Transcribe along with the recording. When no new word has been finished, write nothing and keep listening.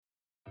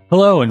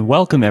Hello and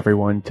welcome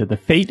everyone to the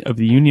Fate of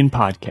the Union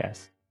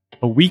podcast,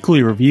 a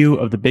weekly review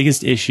of the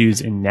biggest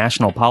issues in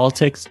national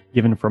politics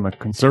given from a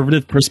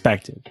conservative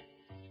perspective.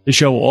 The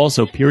show will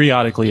also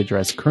periodically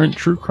address current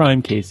true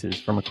crime cases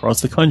from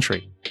across the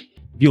country.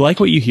 If you like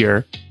what you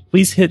hear,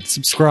 please hit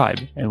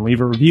subscribe and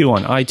leave a review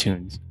on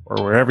iTunes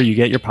or wherever you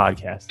get your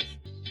podcasts.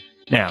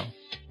 Now,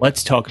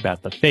 let's talk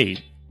about the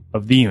fate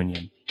of the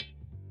Union.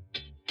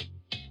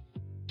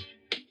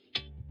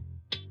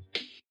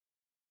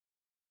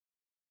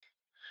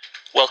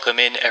 Welcome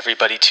in,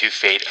 everybody, to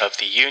Fate of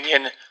the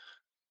Union.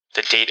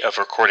 The date of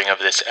recording of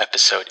this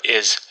episode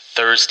is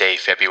Thursday,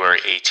 February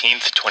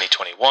 18th,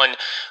 2021.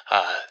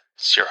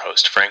 It's your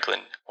host, Franklin,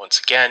 once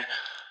again.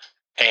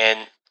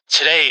 And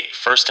today,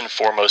 first and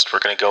foremost, we're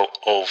going to go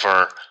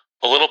over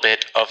a little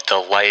bit of the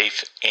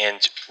life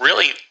and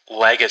really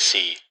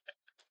legacy,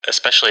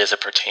 especially as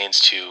it pertains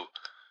to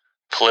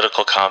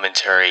political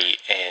commentary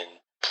and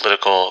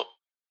political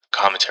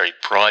commentary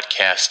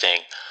broadcasting.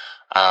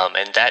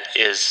 And that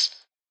is,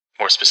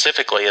 more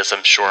specifically, as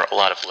I'm sure a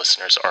lot of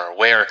listeners are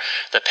aware,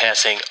 the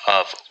passing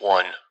of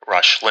one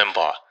Rush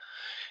Limbaugh.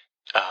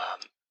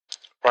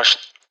 Rush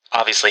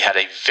obviously had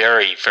a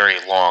very,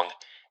 very long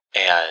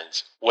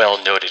and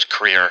well-noted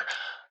career,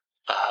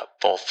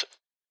 both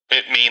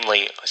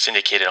mainly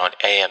syndicated on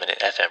AM and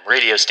FM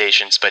radio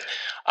stations, but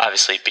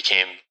obviously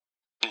became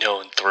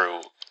known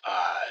through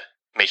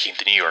making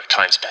the New York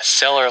Times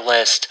bestseller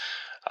list,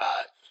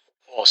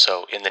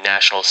 also in the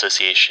National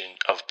Association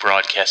of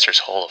Broadcasters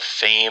Hall of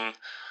Fame,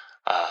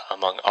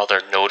 among other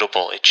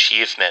notable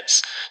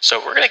achievements. So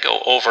we're going to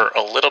go over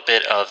a little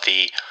bit of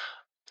the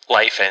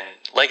life and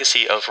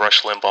legacy of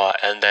Rush Limbaugh,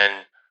 and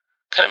then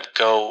kind of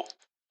go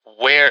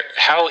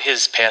how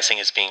his passing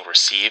is being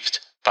received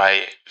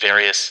by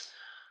various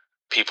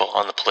people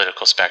on the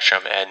political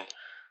spectrum, and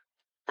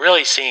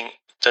really seeing,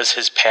 does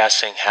his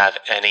passing have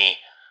any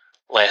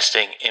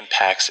lasting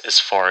impacts as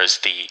far as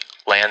the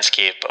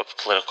landscape of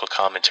political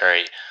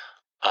commentary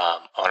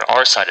on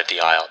our side of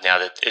the aisle, now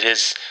that it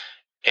is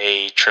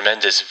a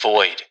tremendous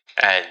void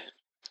and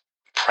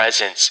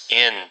presence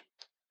in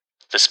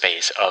the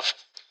space of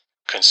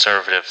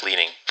conservative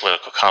leaning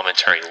political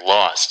commentary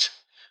lost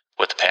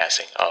with the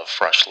passing of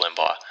Rush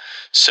Limbaugh.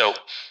 So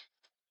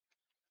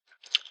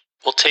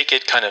we'll take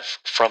it kind of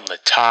from the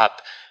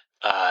top.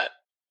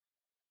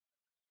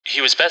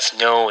 He was best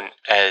known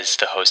as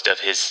the host of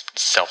his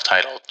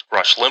self-titled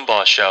Rush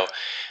Limbaugh Show,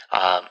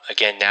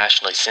 again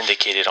nationally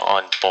syndicated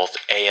on both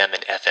AM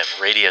and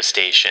FM radio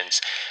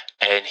stations.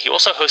 And he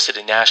also hosted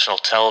a national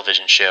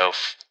television show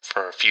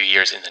for a few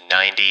years in the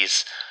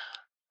 90s.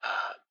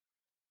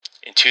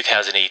 In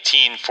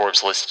 2018,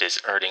 Forbes listed his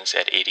earnings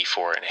at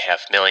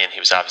 $84.5 million. He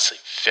was obviously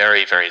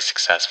very, very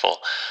successful.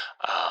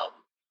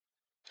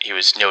 He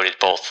was noted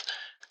both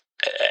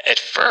at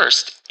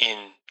first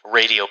in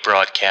radio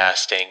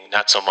broadcasting,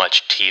 not so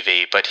much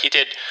TV, but he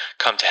did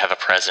come to have a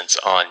presence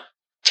on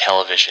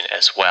television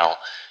as well.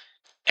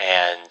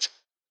 And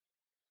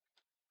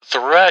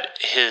throughout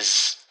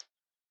his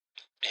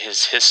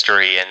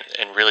history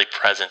and really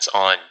presence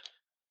on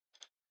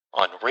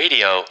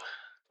radio,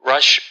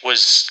 Rush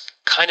was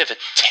kind of a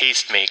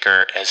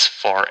tastemaker as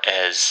far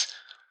as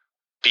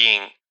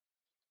being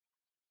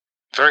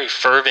very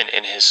fervent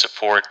in his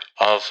support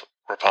of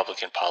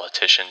Republican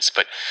politicians,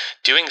 but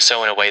doing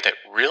so in a way that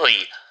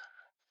really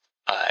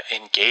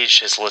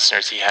engaged his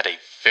listeners. He had a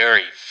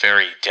very,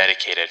 very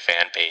dedicated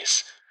fan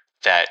base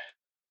that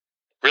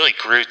really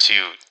grew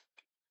to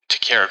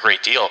care a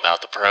great deal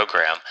about the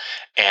program.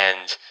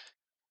 And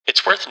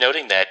it's worth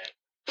noting that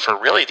for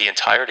really the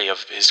entirety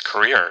of his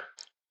career,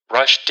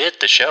 Rush did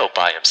the show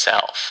by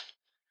himself.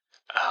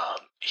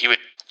 He would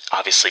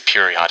obviously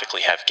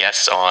periodically have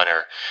guests on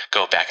or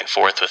go back and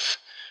forth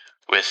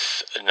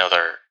with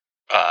another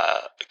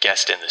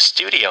guest in the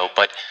studio,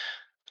 but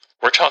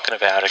we're talking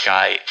about a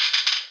guy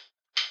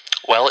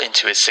well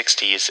into his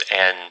 60s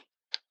and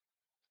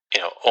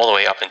all the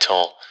way up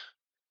until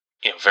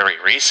very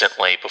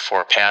recently,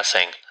 before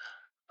passing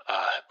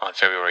on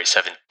February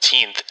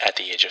 17th at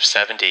the age of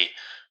 70,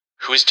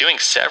 who was doing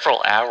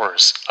several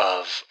hours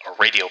of a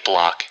radio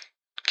block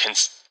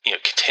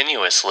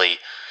continuously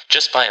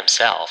just by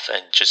himself,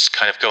 and just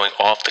kind of going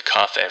off the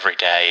cuff every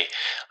day,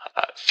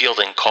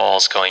 fielding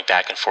calls, going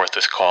back and forth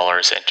with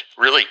callers, and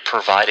really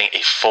providing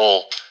a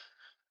full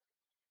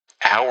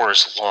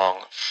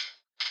hours-long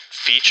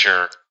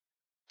feature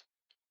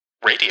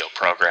radio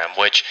program,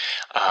 which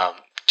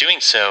doing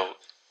so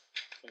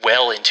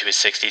well into his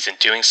 60s and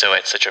doing so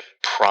at such a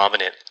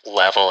prominent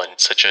level and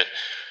such a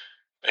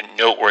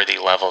noteworthy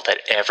level that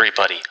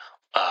everybody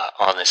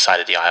on this side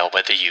of the aisle,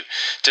 whether you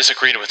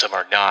disagreed with him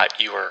or not,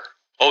 you were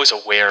always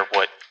aware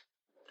what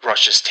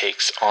Rush's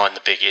takes on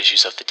the big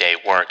issues of the day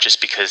were,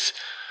 just because,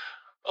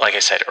 like I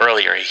said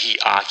earlier, he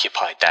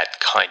occupied that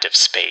kind of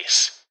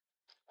space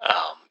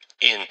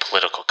in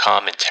political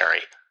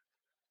commentary.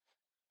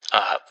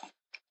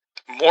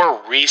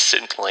 More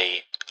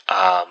recently,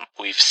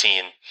 we've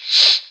seen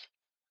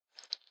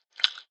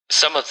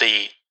some of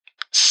the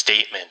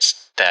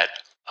statements that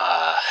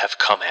have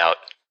come out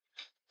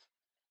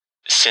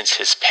since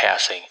his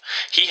passing.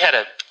 He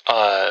had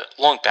a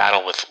long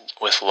battle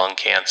with lung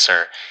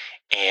cancer,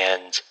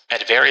 and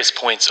at various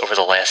points over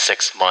the last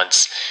 6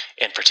 months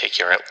in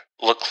particular, it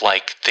looked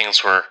like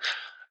things were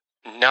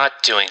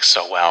not doing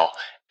so well.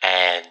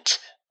 And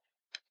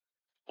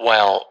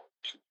while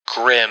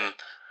grim,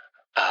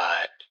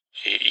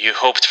 you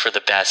hoped for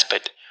the best,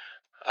 but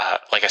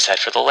like I said,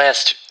 for the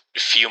last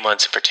few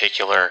months in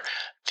particular,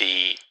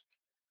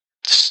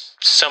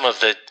 some of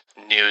the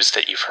news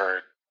that you've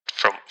heard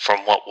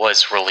from what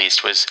was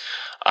released was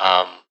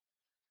kind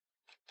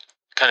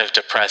of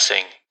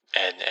depressing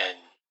and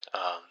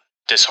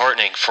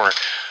disheartening for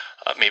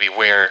maybe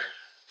where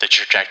the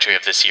trajectory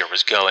of this year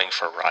was going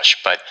for Rush.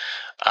 But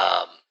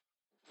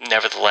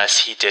nevertheless,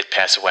 he did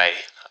pass away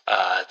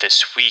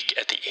this week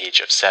at the age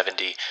of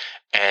 70.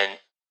 And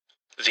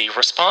the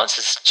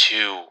responses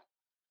to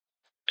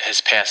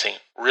his passing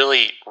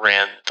really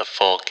ran the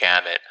full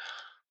gamut.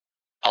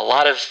 A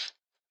lot of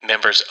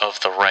members of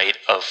the right,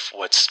 of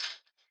what's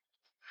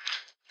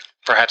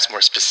perhaps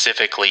more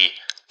specifically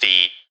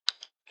the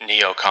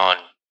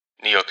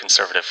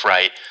neoconservative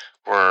right,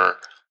 were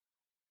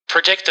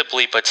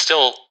predictably, but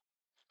still,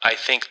 I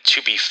think,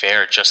 to be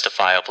fair,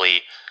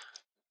 justifiably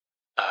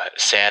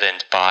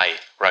saddened by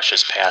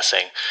Rush's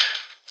passing.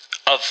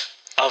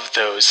 Of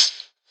those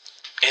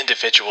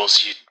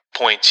individuals, you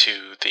point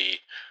to the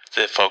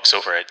folks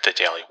over at the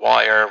Daily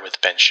Wire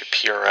with Ben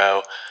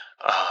Shapiro,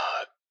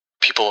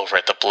 people over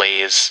at the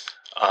Blaze,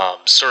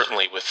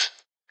 certainly with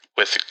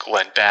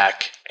Glenn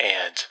Beck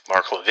and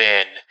Mark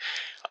Levin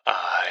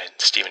and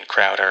Steven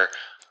Crowder.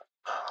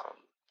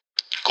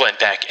 Glenn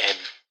Beck and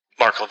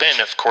Mark Levin,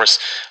 of course,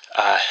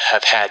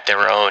 have had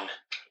their own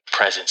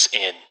presence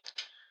in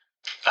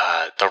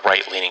the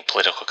right-leaning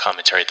political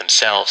commentary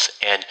themselves,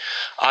 and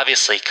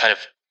obviously kind of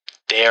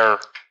their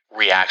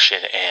reaction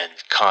and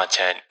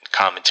content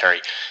commentary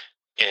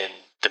in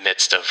the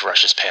midst of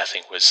Rush's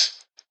passing was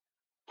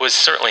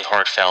certainly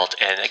heartfelt,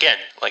 and again,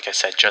 like I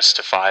said,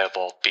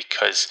 justifiable,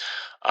 because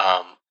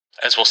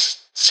as we'll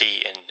see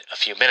in a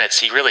few minutes,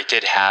 he really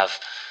did have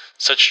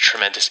such a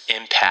tremendous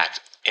impact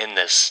in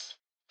this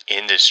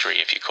industry,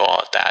 if you call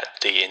it that,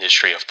 the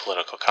industry of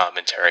political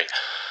commentary.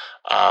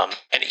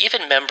 And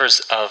even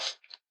members of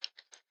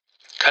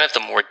kind of the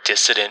more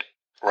dissident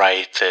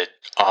right, the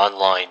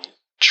online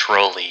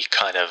trolley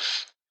kind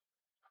of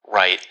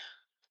right.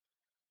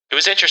 It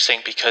was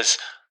interesting because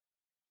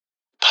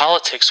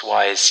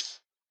politics-wise,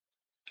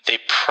 they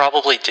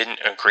probably didn't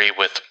agree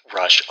with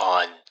Rush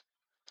on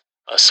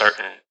a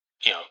certain,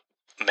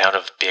 amount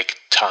of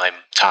big-time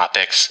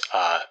topics.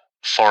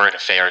 Foreign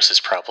affairs is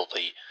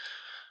probably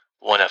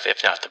one of,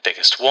 if not the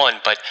biggest one,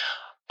 but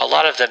a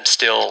lot of them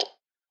still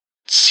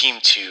seem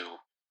to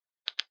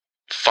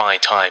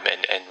find time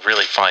and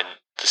really find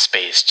the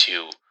space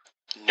to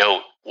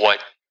note what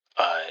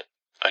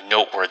a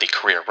noteworthy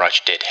career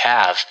Rush did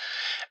have.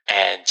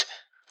 And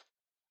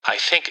I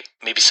think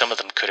maybe some of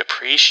them could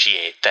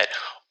appreciate that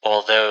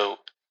although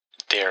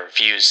their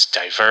views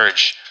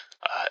diverge,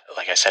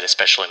 like I said,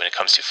 especially when it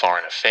comes to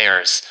foreign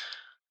affairs,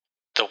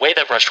 the way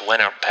that Rush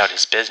went about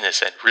his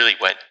business and really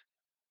went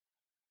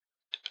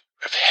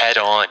head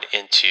on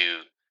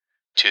into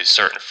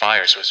certain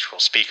fires, which we'll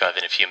speak of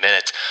in a few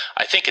minutes,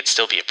 I think it'd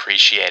still be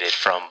appreciated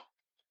from,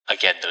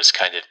 again, those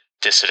kind of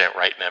dissident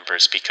right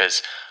members,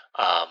 because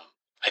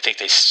I think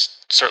they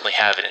certainly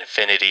have an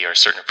affinity or a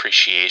certain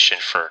appreciation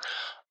for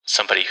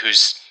somebody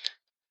who's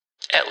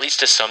at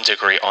least to some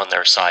degree on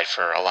their side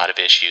for a lot of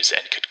issues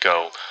and could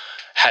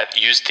have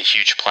used the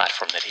huge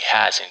platform that he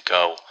has and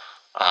go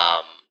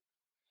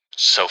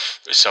so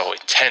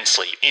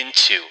intensely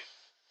into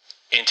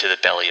the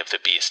belly of the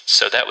beast.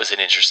 So that was an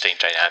interesting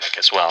dynamic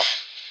as well.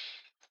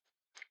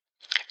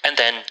 And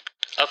then,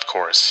 of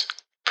course,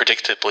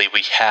 predictably,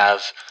 we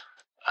have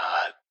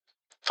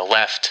the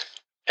left,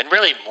 and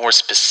really more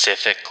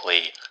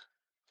specifically,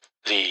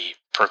 the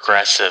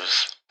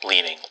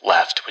progressive-leaning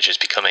left, which is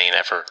becoming an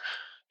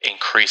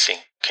ever-increasing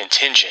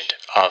contingent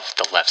of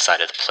the left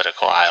side of the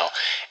political aisle,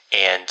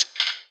 and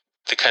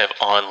the kind of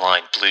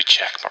online blue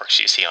check marks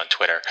you see on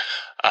Twitter.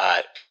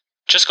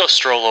 Just go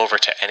stroll over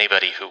to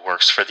anybody who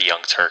works for the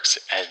Young Turks,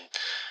 and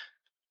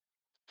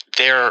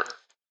their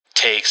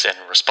takes and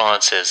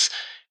responses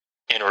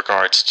in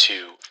regards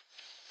to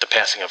the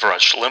passing of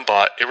Rush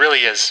Limbaugh, it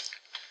really is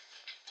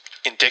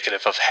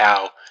indicative of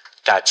how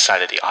that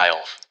side of the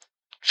aisle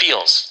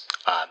feels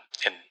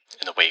in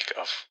the wake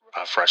of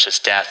Rush's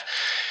death.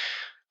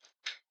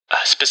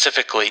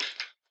 Specifically,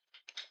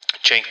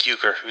 Cenk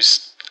Uygur,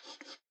 who's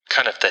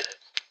kind of the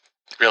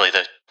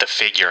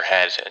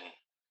figurehead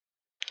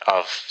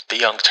of the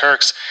Young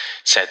Turks,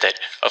 said that,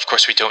 of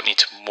course, we don't need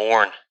to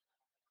mourn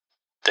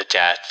the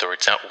death, or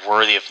it's not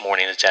worthy of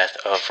mourning the death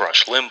of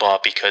Rush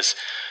Limbaugh, because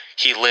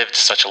he lived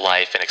such a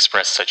life and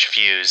expressed such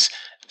views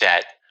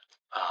that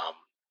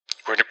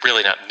we're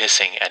really not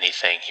missing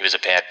anything. He was a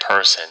bad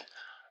person,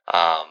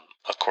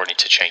 according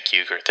to Cenk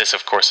Uygur. This,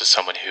 of course, is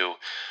someone who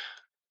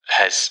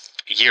has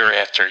year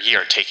after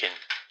year taken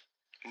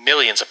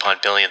millions upon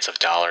billions of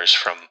dollars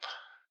from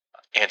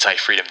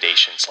anti-freedom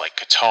nations like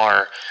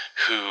Qatar,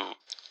 who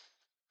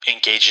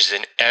engages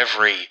in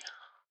every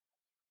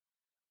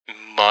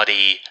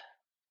muddy,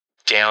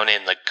 down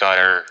in the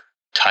gutter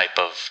type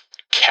of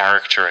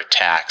character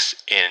attacks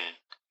in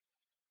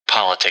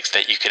politics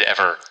that you could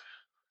ever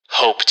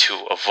hope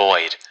to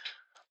avoid.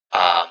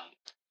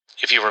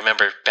 If you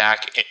remember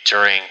back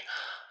during,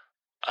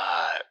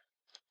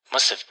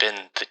 must have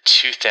been the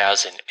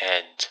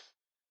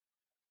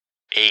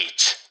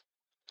 2008,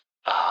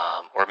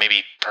 or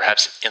maybe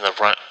perhaps in the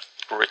run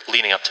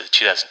leading up to the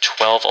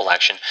 2012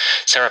 election,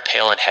 Sarah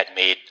Palin had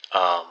made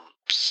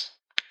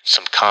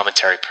some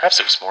commentary. Perhaps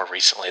it was more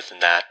recently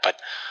than that,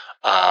 but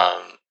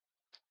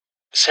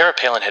Sarah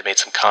Palin had made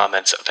some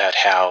comments about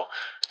how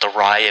the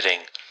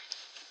rioting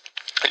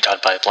done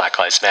by Black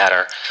Lives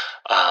Matter,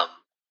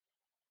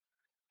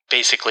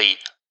 basically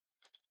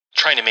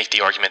trying to make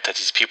the argument that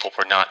these people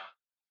were not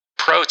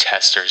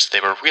protesters, they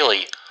were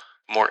really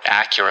more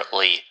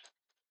accurately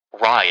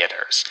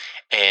rioters.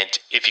 And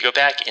if you go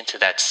back into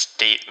that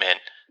statement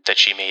that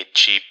she made,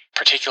 she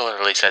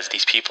particularly says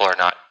these people are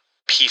not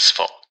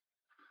peaceful.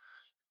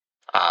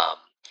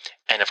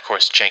 And of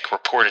course, Cenk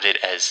reported it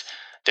as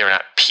they're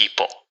not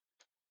people,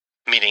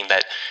 meaning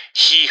that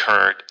he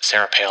heard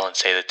Sarah Palin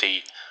say that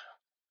the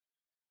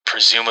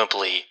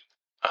presumably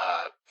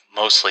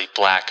mostly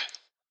black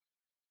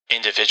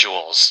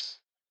individuals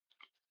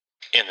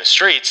in the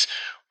streets,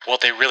 well,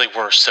 they really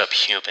were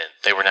subhuman.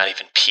 They were not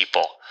even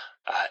people.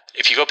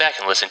 If you go back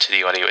and listen to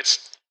the audio,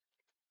 it's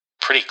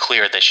pretty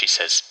clear that she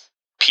says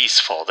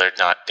peaceful.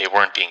 They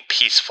weren't being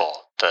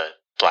peaceful, the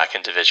black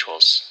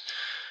individuals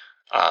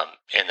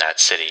in that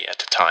city at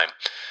the time.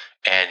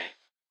 And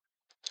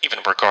even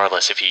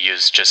regardless, if you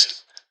use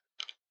just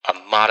a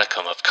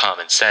modicum of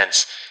common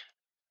sense,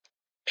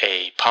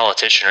 a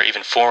politician or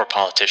even former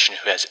politician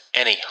who has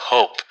any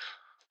hope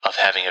of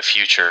having a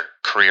future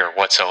career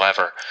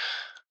whatsoever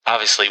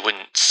obviously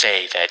wouldn't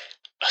say that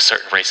a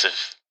certain race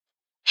of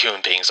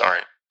human beings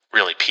aren't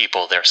really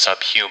people. They're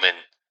subhuman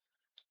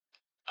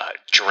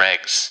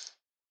dregs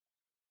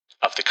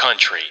of the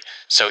country.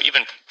 So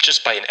even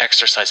just by an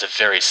exercise of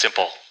very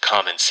simple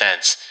common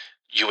sense,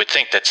 you would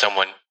think that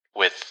someone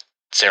with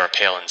Sarah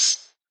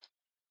Palin's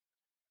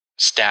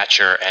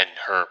stature and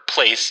her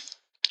place,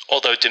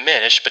 although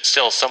diminished, but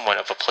still somewhat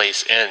of a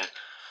place in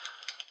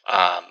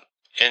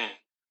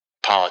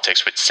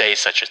politics, would say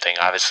such a thing.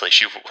 Obviously,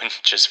 she wouldn't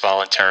just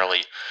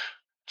voluntarily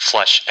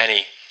flush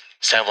any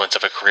semblance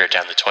of a career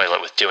down the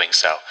toilet with doing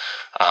so,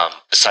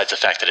 besides the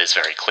fact that it is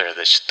very clear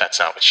that that's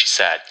not what she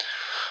said.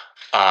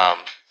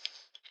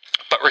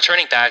 But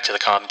returning back to the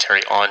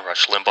commentary on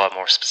Rush Limbaugh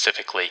more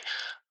specifically,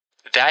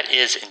 that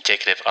is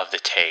indicative of the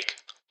take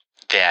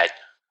that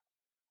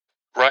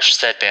Rush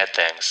said bad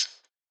things.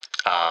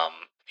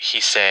 He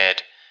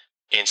said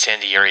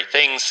incendiary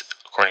things,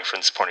 according from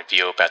this point of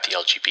view, about the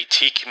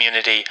LGBT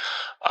community.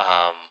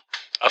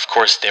 Of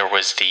course, there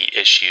was the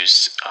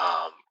issues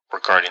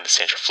regarding the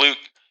Sandra Fluke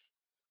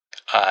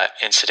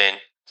incident,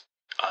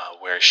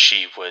 where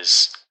she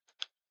was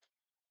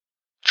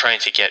trying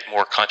to get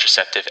more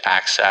contraceptive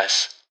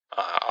access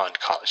on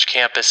college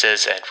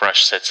campuses, and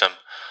Rush said some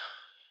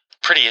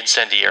pretty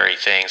incendiary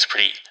things,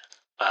 pretty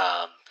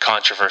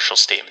controversial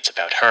statements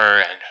about her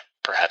and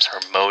perhaps her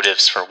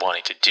motives for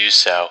wanting to do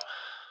so.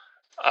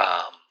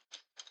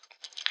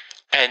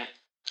 And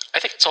I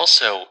think it's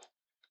also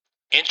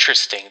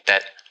interesting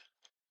that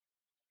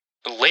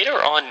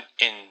later on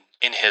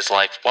in his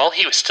life, while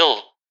he was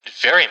still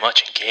very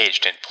much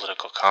engaged in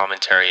political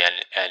commentary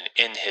and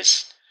in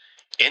his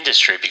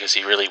industry, because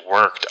he really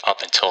worked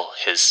up until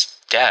his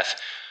death,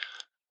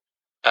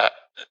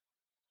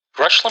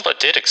 Rush Limbaugh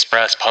did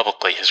express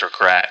publicly his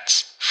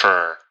regrets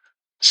for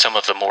some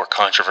of the more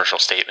controversial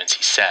statements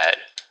he said.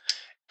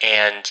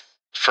 And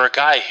for a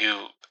guy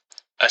who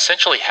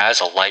essentially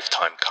has a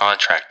lifetime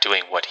contract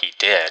doing what he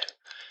did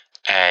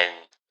and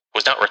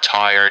was not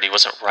retired, he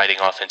wasn't riding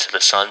off into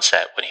the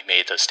sunset when he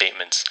made those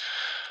statements,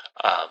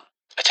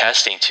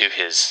 attesting to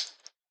his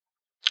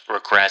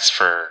regrets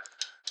for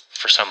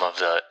some of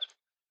the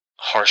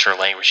harsher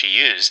language he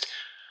used,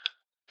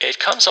 it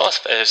comes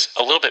off as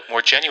a little bit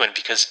more genuine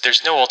because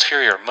there's no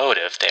ulterior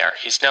motive there.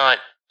 He's not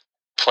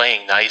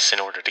playing nice in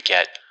order to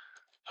get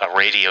a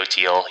radio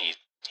deal.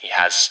 He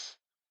has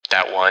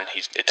that one.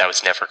 That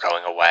was never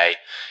going away.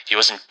 He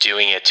wasn't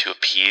doing it to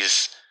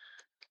appease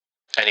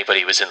anybody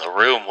he was in the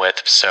room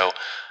with. So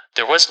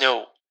there was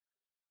no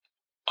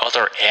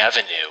other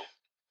avenue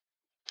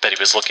that he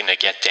was looking to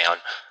get down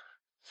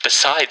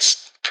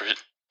besides,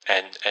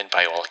 and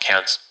by all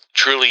accounts,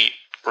 truly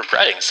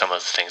regretting some of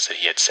the things that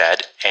he had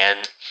said.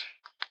 And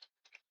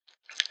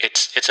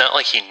it's not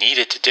like he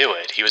needed to do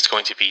it. He was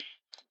going to be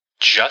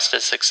just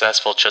as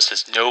successful, just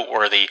as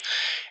noteworthy,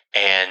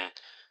 and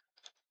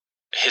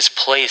his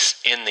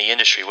place in the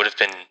industry would have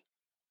been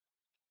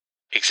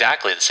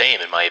exactly the same,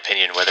 in my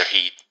opinion, whether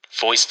he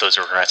voiced those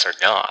regrets or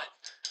not.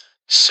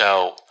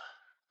 So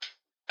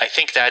I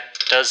think that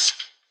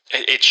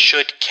it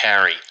should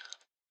carry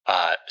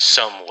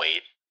some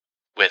weight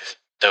with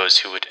those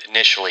who would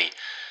initially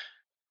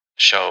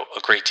show a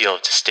great deal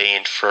of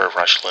disdain for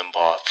Rush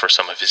Limbaugh for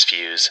some of his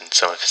views and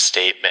some of his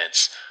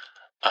statements.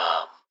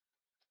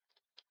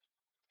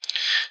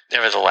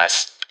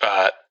 Nevertheless,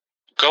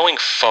 going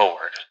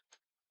forward,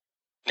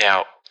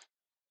 now,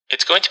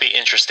 it's going to be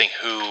interesting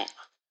who,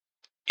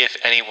 if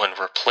anyone,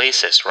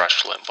 replaces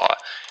Rush Limbaugh.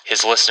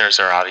 His listeners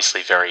are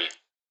obviously very,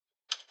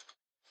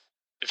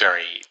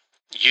 very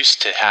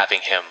used to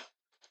having him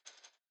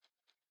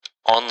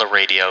on the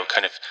radio,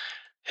 kind of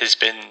has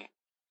been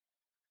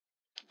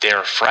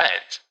their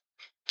friend,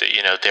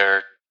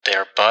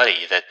 their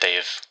buddy that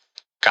they've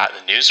gotten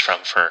the news from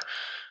for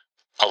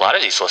a lot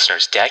of these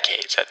listeners,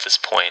 decades at this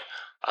point,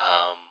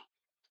 are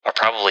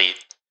probably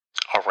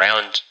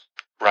around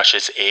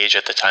Rush's age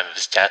at the time of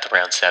his death,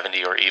 around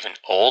 70 or even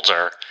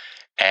older,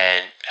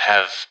 and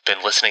have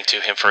been listening to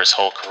him for his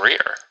whole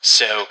career.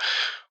 So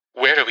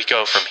where do we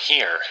go from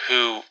here?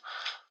 Who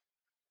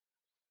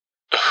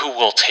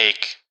will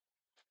take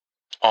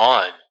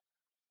on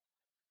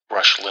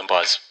Rush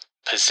Limbaugh's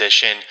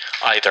position,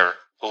 either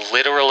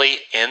literally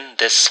in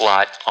this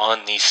slot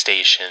on these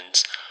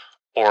stations,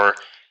 or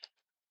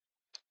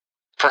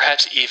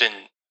perhaps even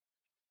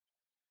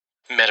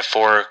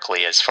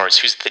metaphorically, as far as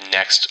who's the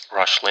next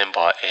Rush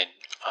Limbaugh in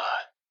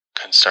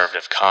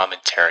conservative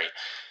commentary.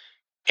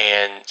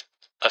 And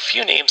a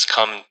few names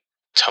come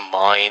to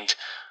mind.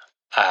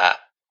 I've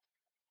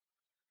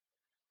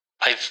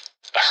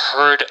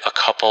heard a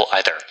couple,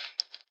 either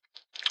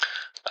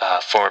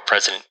former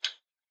President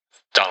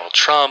Donald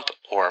Trump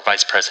or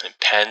Vice President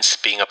Pence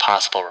being a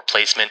possible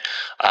replacement.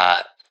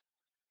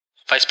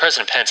 Vice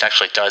President Pence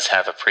actually does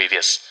have a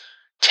previous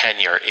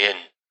tenure in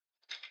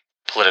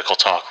political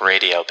talk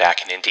radio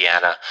back in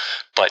Indiana,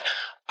 but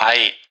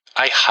I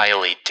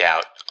highly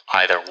doubt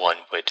either one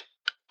would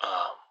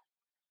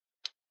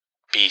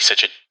be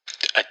such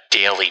a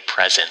daily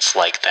presence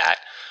like that,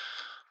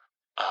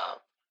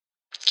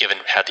 given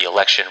how the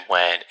election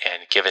went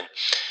and given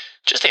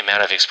just the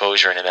amount of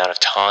exposure and amount of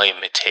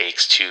time it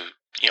takes to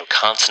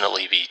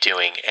constantly be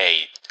doing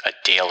a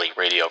daily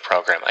radio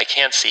program. I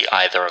can't see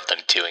either of them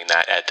doing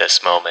that at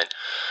this moment.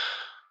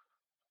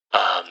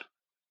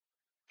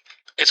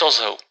 It's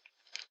also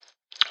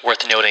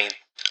worth noting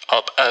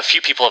a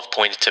few people have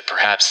pointed to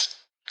perhaps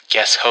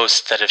guest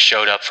hosts that have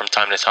showed up from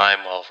time to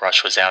time while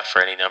Rush was out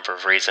for any number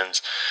of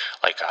reasons,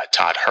 like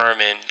Todd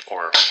Herman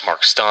or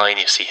Mark Stein.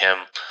 You see him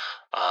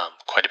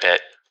quite a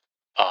bit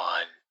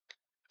on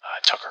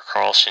Tucker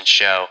Carlson's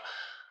show.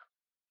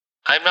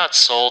 I'm not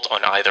sold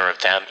on either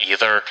of them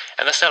either,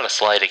 and that's not a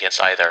slight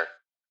against either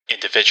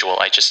individual.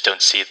 I just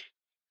don't see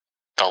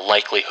the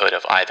likelihood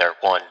of either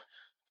one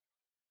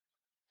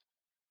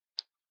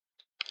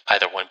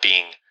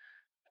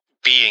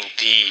being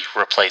the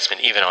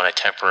replacement, even on a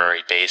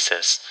temporary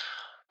basis.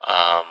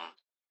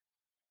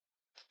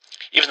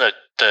 Even though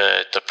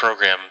the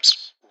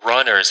program's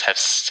runners have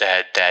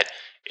said that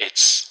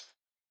it's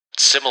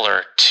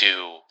similar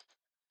to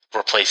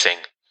replacing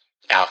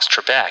Alex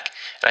Trebek,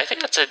 and I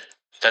think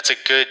that's a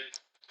good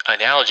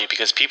analogy,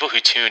 because people who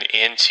tune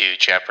into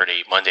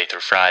Jeopardy Monday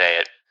through Friday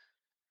at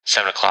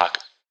 7 o'clock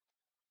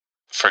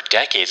for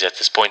decades at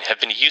this point have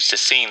been used to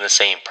seeing the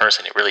same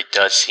person. It really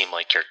does seem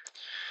like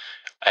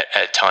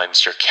at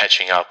times you're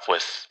catching up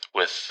with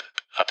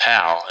a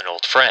pal, an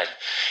old friend.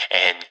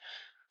 And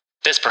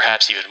this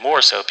perhaps even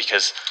more so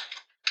because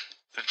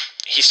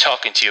he's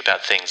talking to you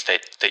about things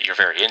that you're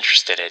very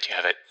interested in. You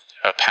have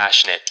a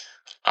passionate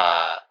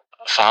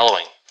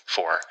following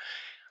for.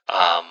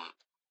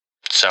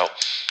 So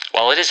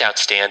while it is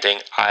outstanding,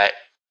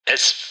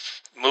 as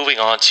moving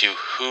on to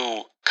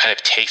who kind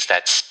of takes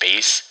that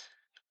space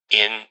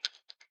in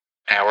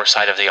our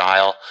side of the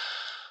aisle,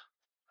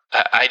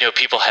 I know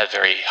people have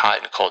very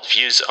hot and cold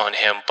views on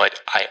him,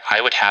 but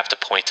I would have to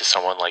point to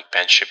someone like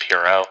Ben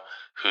Shapiro,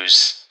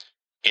 who's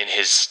in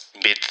his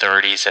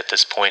mid-30s at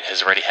this point,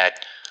 has already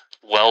had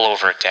well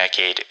over a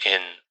decade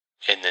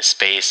in this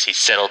space. He's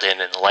settled in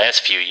the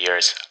last few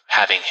years,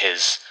 having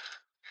his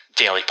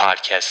daily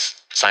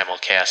podcast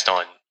simulcast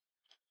on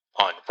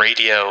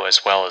radio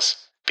as well as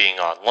being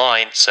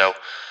online. So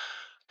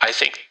I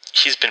think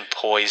he's been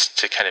poised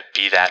to kind of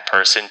be that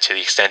person to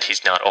the extent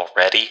he's not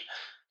already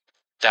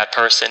that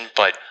person.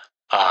 But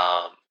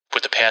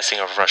with the passing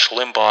of Rush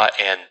Limbaugh,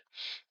 and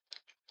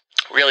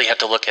really have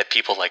to look at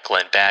people like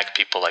Glenn Beck,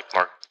 people like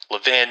Mark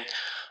Levin,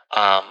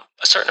 a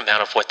certain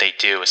amount of what they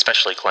do,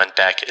 especially Glenn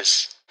Beck,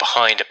 is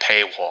behind a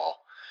paywall.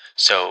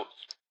 So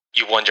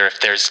you wonder if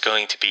there's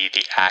going to be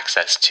the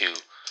access to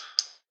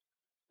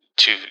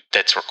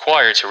that's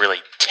required to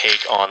really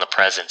take on the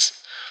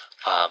presence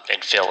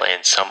and fill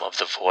in some of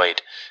the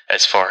void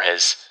as far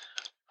as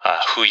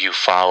who you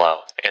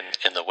follow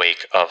in the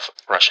wake of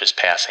Rush's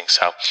passing.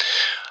 So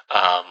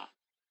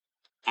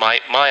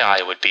my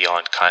eye would be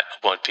on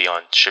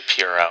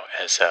Shapiro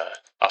as a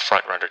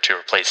front runner to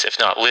replace, if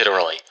not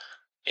literally,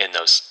 in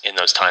those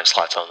time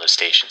slots on those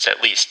stations,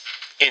 at least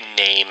in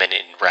name and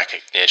in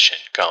recognition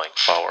going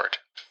forward.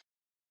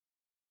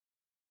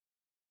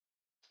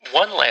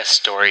 One last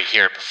story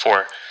here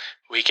before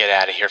we get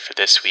out of here for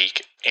this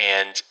week,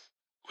 and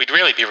we'd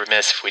really be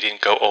remiss if we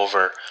didn't go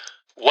over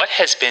what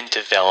has been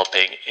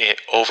developing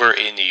over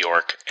in New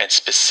York, and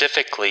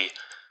specifically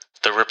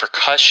the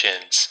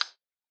repercussions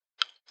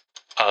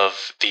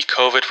of the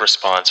COVID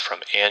response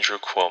from Andrew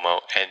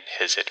Cuomo and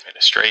his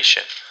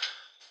administration.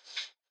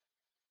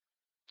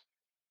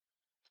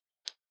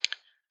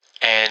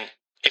 And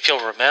if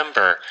you'll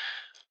remember,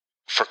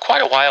 for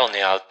quite a while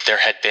now, there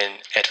had been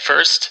at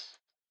first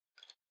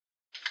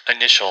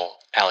initial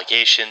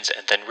allegations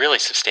and then really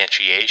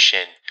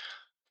substantiation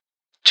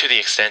to the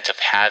extent of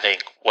having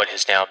what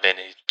has now been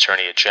an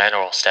Attorney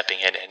General stepping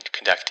in and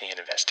conducting an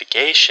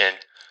investigation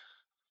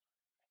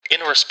in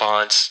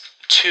response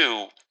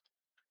to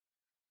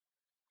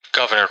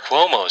Governor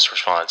Cuomo's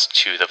response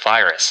to the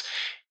virus,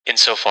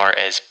 insofar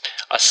as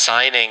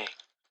assigning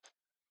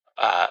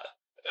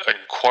and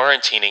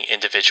quarantining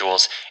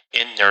individuals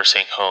in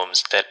nursing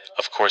homes that,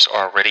 of course,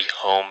 are already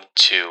home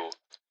to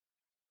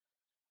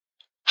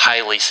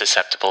highly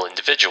susceptible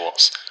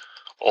individuals.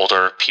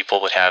 Older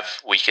people would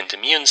have weakened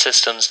immune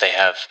systems. They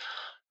have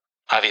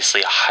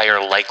obviously a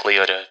higher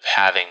likelihood of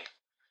having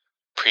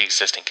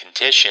pre-existing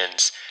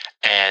conditions,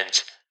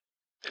 and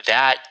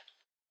that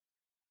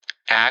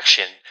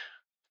action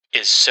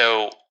is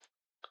so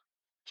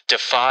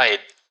defied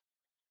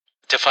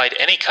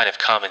any kind of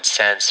common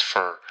sense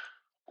for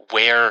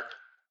where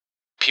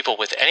people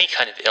with any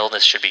kind of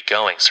illness should be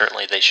going.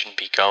 Certainly they shouldn't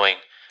be going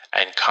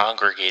and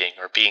congregating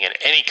or being in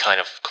any kind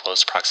of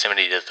close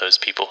proximity to those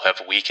people who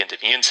have weakened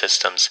immune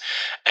systems.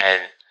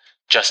 And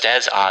just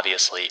as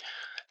obviously,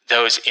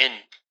 those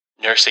in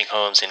nursing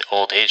homes and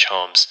old age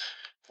homes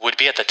would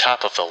be at the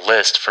top of the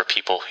list for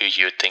people who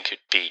you would think would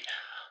be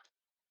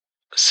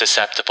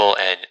susceptible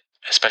and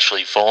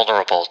especially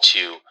vulnerable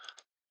to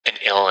an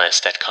illness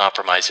that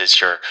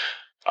compromises your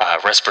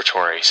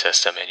respiratory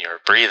system and your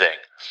breathing.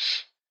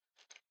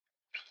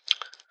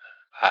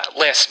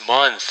 Last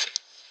month,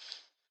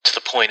 to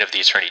the point of the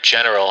Attorney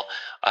General,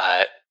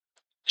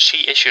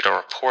 she issued a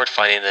report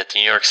finding that the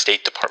New York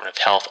State Department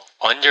of Health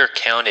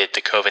undercounted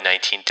the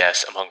COVID-19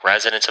 deaths among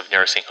residents of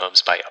nursing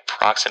homes by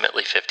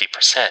approximately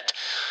 50%,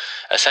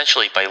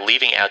 essentially by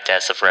leaving out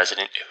deaths of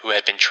residents who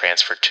had been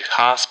transferred to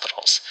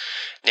hospitals.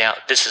 Now,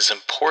 this is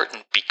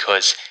important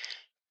because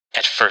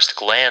at first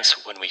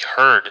glance, when we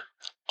heard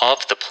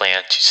of the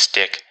plan to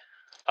stick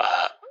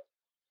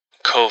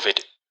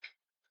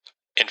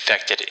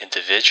COVID-infected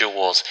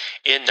individuals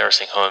in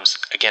nursing homes,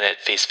 again, at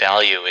face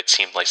value, it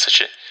seemed like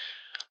such a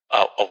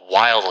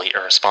wildly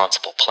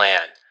irresponsible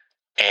plan.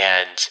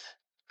 And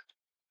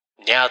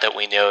now that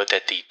we know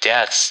that the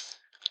deaths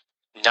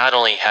not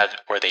only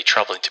were they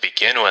troubling to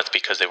begin with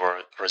because they were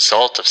a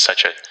result of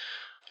such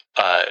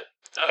a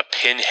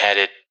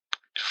pin-headed,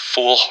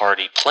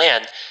 foolhardy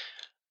plan,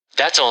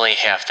 that's only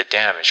half the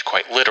damage,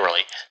 quite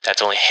literally.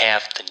 That's only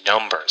half the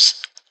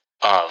numbers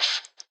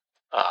of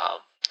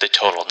the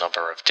total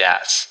number of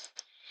deaths.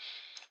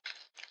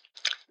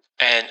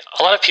 And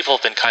a lot of people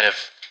have been kind of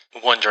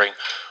wondering,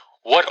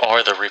 what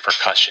are the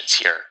repercussions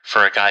here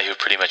for a guy who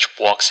pretty much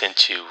walks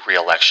into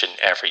re-election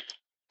every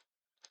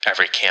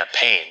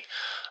campaign?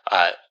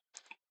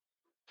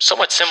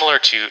 Somewhat similar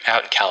to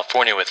out in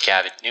California with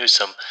Gavin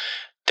Newsom,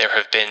 there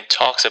have been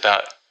talks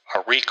about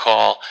a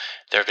recall.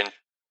 There have been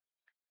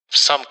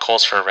some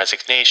calls for a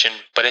resignation,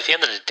 but at the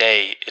end of the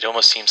day, it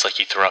almost seems like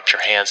you throw up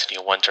your hands and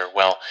you wonder,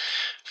 well,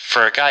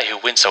 for a guy who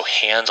wins so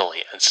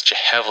handily in such a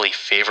heavily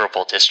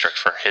favorable district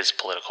for his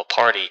political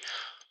party,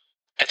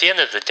 at the end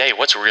of the day,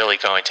 what's really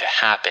going to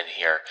happen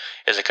here?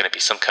 Is it going to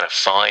be some kind of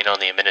fine on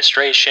the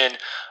administration?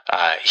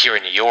 Here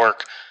in New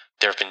York,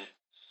 there have been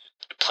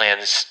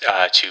plans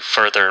to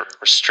further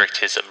restrict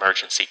his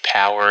emergency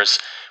powers,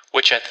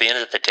 which at the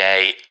end of the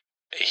day,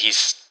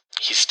 he's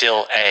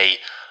still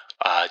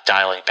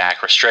dialing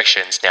back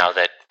restrictions now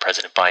that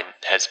President Biden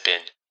has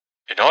been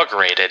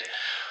inaugurated,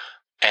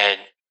 and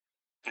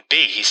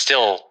B, he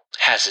still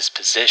has his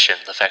position.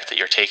 The fact that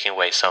you're taking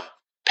away some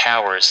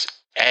powers,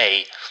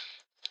 A,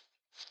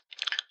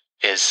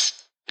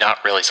 is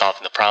not really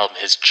solving the problem.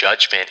 His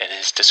judgment and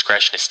his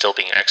discretion is still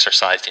being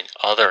exercised in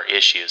other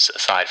issues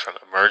aside from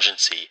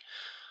emergency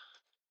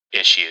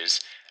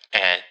issues.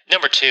 And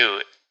number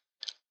two,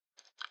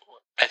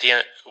 at the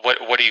end,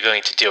 what are you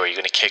going to do? Are you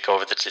going to kick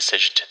over the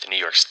decision to the New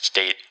York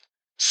State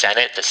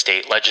Senate, the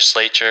state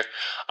legislature?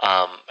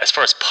 As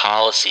far as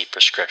policy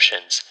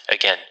prescriptions,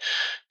 again,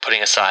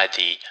 putting aside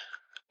the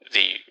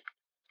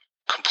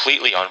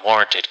completely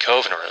unwarranted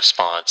COVID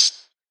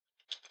response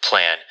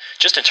plan,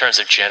 just in terms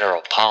of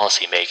general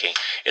policy making,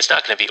 it's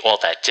not going to be all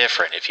that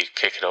different if you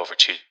kick it over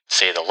to,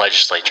 say, the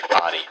legislature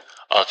body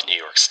of New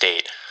York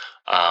State.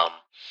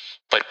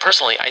 But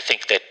personally, I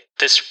think that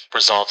this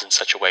resolves in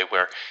such a way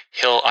where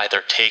he'll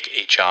either take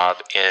a job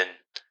in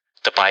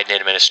the Biden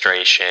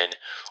administration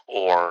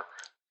or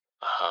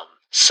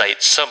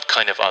cite some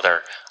kind of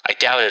other, I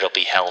doubt it'll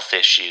be health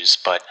issues,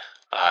 but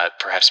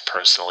perhaps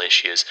personal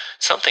issues,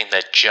 something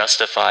that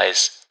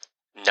justifies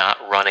not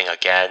running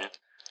again,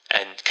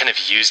 and kind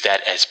of use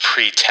that as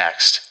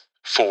pretext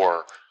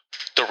for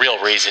the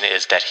real reason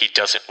is that he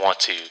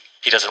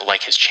doesn't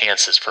like his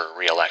chances for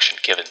re-election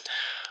given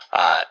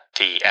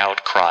the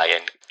outcry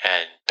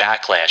and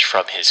backlash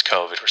from his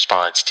COVID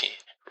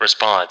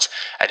response,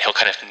 and he'll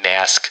kind of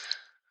mask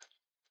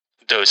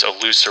those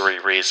illusory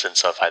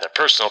reasons of either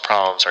personal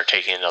problems or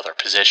taking another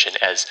position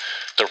as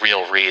the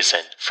real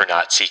reason for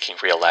not seeking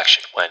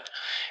re-election, when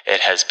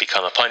it has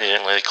become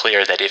abundantly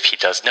clear that if he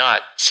does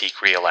not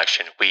seek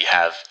re-election, we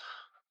have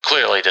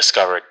clearly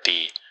discovered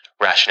the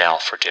rationale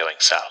for doing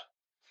so.